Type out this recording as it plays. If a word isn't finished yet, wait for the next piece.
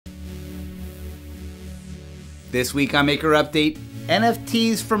This week on Maker Update,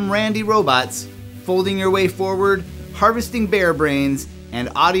 NFTs from Randy Robots, folding your way forward, harvesting bear brains, and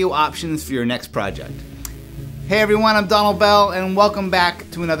audio options for your next project. Hey everyone, I'm Donald Bell, and welcome back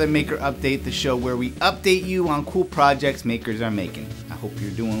to another Maker Update, the show where we update you on cool projects makers are making. I hope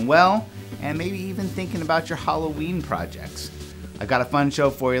you're doing well, and maybe even thinking about your Halloween projects. I got a fun show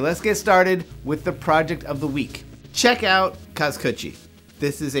for you. Let's get started with the project of the week. Check out Kazokutchi.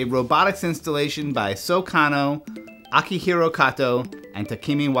 This is a robotics installation by Kanno, Akihiro Kato, and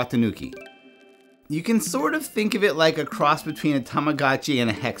Takemi Watanuki. You can sort of think of it like a cross between a Tamagotchi and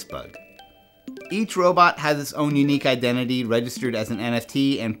a hexbug. Each robot has its own unique identity registered as an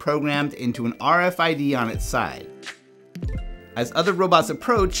NFT and programmed into an RFID on its side. As other robots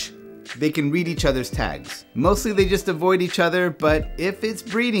approach, they can read each other's tags. Mostly they just avoid each other, but if it's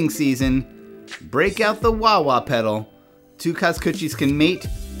breeding season, break out the wah-wah pedal. Two Kazokutchis can mate,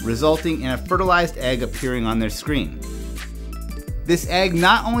 resulting in a fertilized egg appearing on their screen. This egg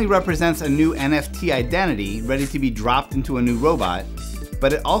not only represents a new NFT identity ready to be dropped into a new robot,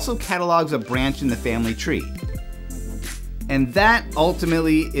 but it also catalogs a branch in the family tree. And that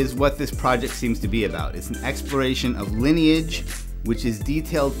ultimately is what this project seems to be about. It's an exploration of lineage, which is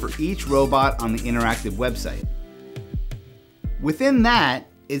detailed for each robot on the interactive website. Within that,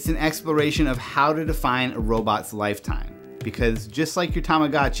 it's an exploration of how to define a robot's lifetime. Because just like your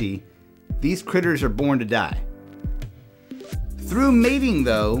Tamagotchi, these critters are born to die. Through mating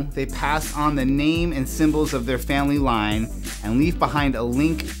though, they pass on the name and symbols of their family line and leave behind a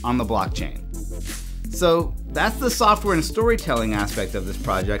link on the blockchain. So that's the software and storytelling aspect of this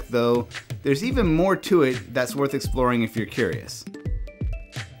project, though there's even more to it that's worth exploring if you're curious.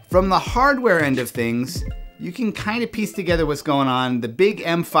 From the hardware end of things, you can kind of piece together what's going on. The big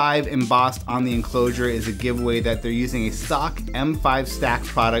M5 embossed on the enclosure is a giveaway that they're using a stock M5 stack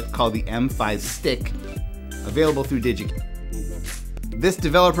product called the M5 Stick, available through Digi-Key. This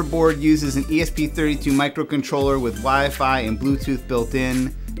developer board uses an ESP32 microcontroller with Wi-Fi and Bluetooth built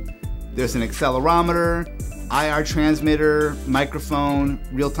in. There's an accelerometer, IR transmitter, microphone,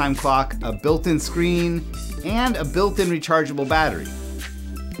 real-time clock, a built-in screen, and a built-in rechargeable battery.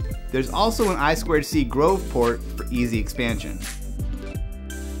 There's also an I2C Grove port for easy expansion.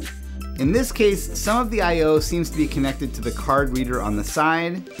 In this case, some of the I/O seems to be connected to the card reader on the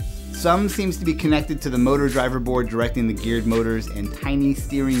side. Some seems to be connected to the motor driver board directing the geared motors and tiny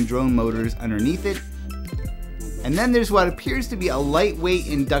steering drone motors underneath it. And then there's what appears to be a lightweight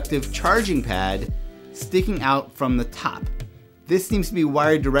inductive charging pad sticking out from the top. This seems to be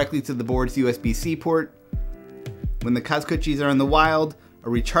wired directly to the board's USB-C port. When the Kazokutchis are in the wild, a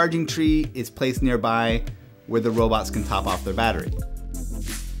recharging tree is placed nearby where the robots can top off their battery.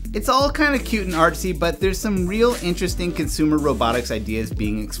 It's all kind of cute and artsy, but there's some real interesting consumer robotics ideas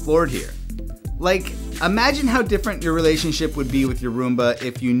being explored here. Like, imagine how different your relationship would be with your Roomba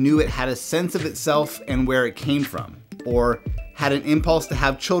if you knew it had a sense of itself and where it came from, or had an impulse to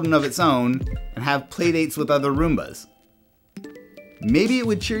have children of its own and have playdates with other Roombas. Maybe it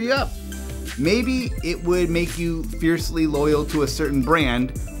would cheer you up. Maybe it would make you fiercely loyal to a certain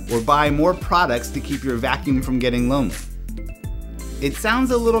brand or buy more products to keep your vacuum from getting lonely. It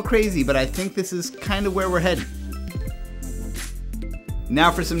sounds a little crazy, but I think this is kind of where we're heading. Now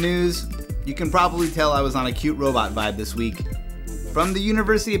for some news. You can probably tell I was on a cute robot vibe this week. From the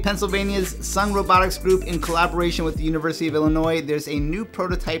University of Pennsylvania's Sung Robotics Group in collaboration with the University of Illinois, there's a new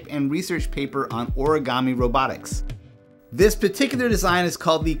prototype and research paper on origami robotics. This particular design is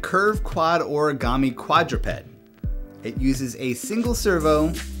called the CurveQuad Origami Quadruped. It uses a single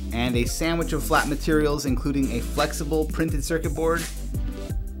servo and a sandwich of flat materials, including a flexible printed circuit board,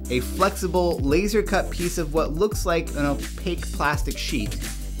 a flexible laser cut piece of what looks like an opaque plastic sheet,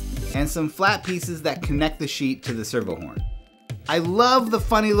 and some flat pieces that connect the sheet to the servo horn. I love the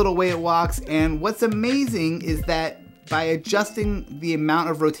funny little way it walks, and what's amazing is that by adjusting the amount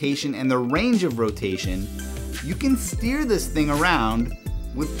of rotation and the range of rotation, you can steer this thing around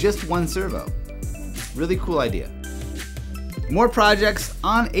with just one servo. Really cool idea. More projects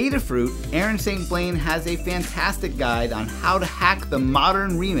on Adafruit. Erin St. Blaine has a fantastic guide on how to hack the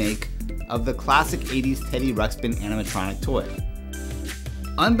modern remake of the classic 80s Teddy Ruxpin animatronic toy.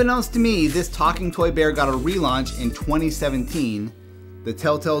 Unbeknownst to me, this talking toy bear got a relaunch in 2017. The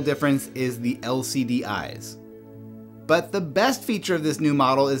telltale difference is the LCD eyes. But the best feature of this new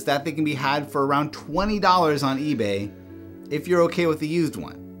model is that they can be had for around $20 on eBay if you're okay with the used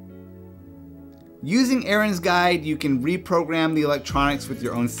one. Using Erin's guide, you can reprogram the electronics with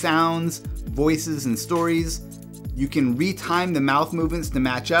your own sounds, voices, and stories. You can retime the mouth movements to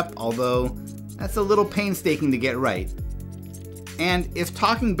match up, although that's a little painstaking to get right. And if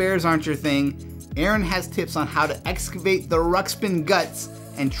talking bears aren't your thing, Erin has tips on how to excavate the Ruxpin guts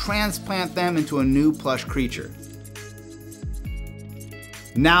and transplant them into a new plush creature.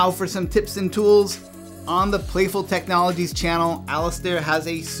 Now for some tips and tools. On the Playful Technologies channel, Alistair has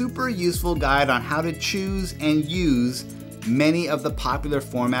a super useful guide on how to choose and use many of the popular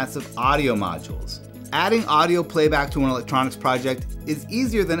formats of audio modules. Adding audio playback to an electronics project is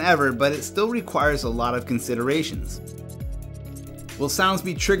easier than ever, but it still requires a lot of considerations. Will sounds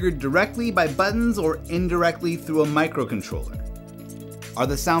be triggered directly by buttons or indirectly through a microcontroller? Are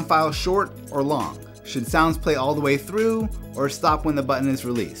the sound files short or long? Should sounds play all the way through or stop when the button is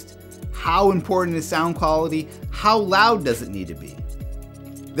released? How important is sound quality? How loud does it need to be?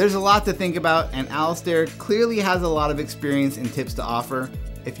 There's a lot to think about, and Alistair clearly has a lot of experience and tips to offer.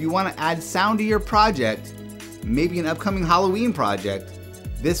 If you want to add sound to your project, maybe an upcoming Halloween project,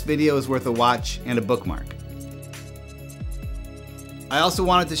 this video is worth a watch and a bookmark. I also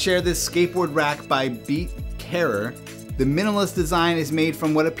wanted to share this skateboard rack by Byte. The minimalist design is made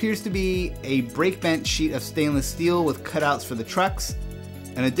from what appears to be a brake bench sheet of stainless steel with cutouts for the trucks.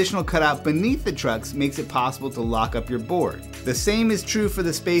 An additional cutout beneath the trucks makes it possible to lock up your board. The same is true for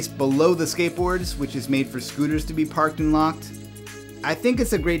the space below the skateboards, which is made for scooters to be parked and locked. I think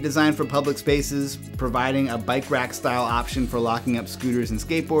it's a great design for public spaces, providing a bike rack style option for locking up scooters and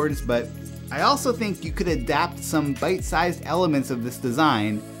skateboards, but I also think you could adapt some bite-sized elements of this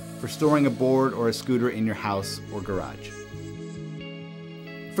design for storing a board or a scooter in your house or garage.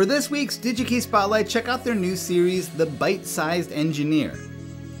 For this week's Digi-Key Spotlight, check out their new series, The Bite-Sized Engineer.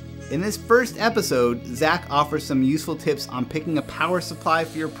 In this first episode, Zach offers some useful tips on picking a power supply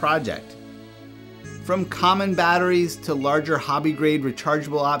for your project. From common batteries to larger hobby-grade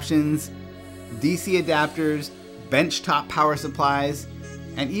rechargeable options, DC adapters, benchtop power supplies,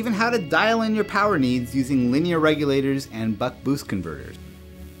 and even how to dial in your power needs using linear regulators and buck boost converters.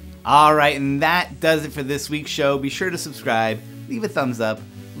 Alright, and that does it for this week's show. Be sure to subscribe, leave a thumbs up,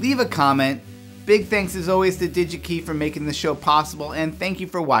 leave a comment. Big thanks as always to Digi-Key for making the show possible, and thank you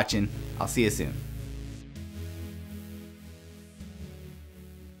for watching. I'll see you soon.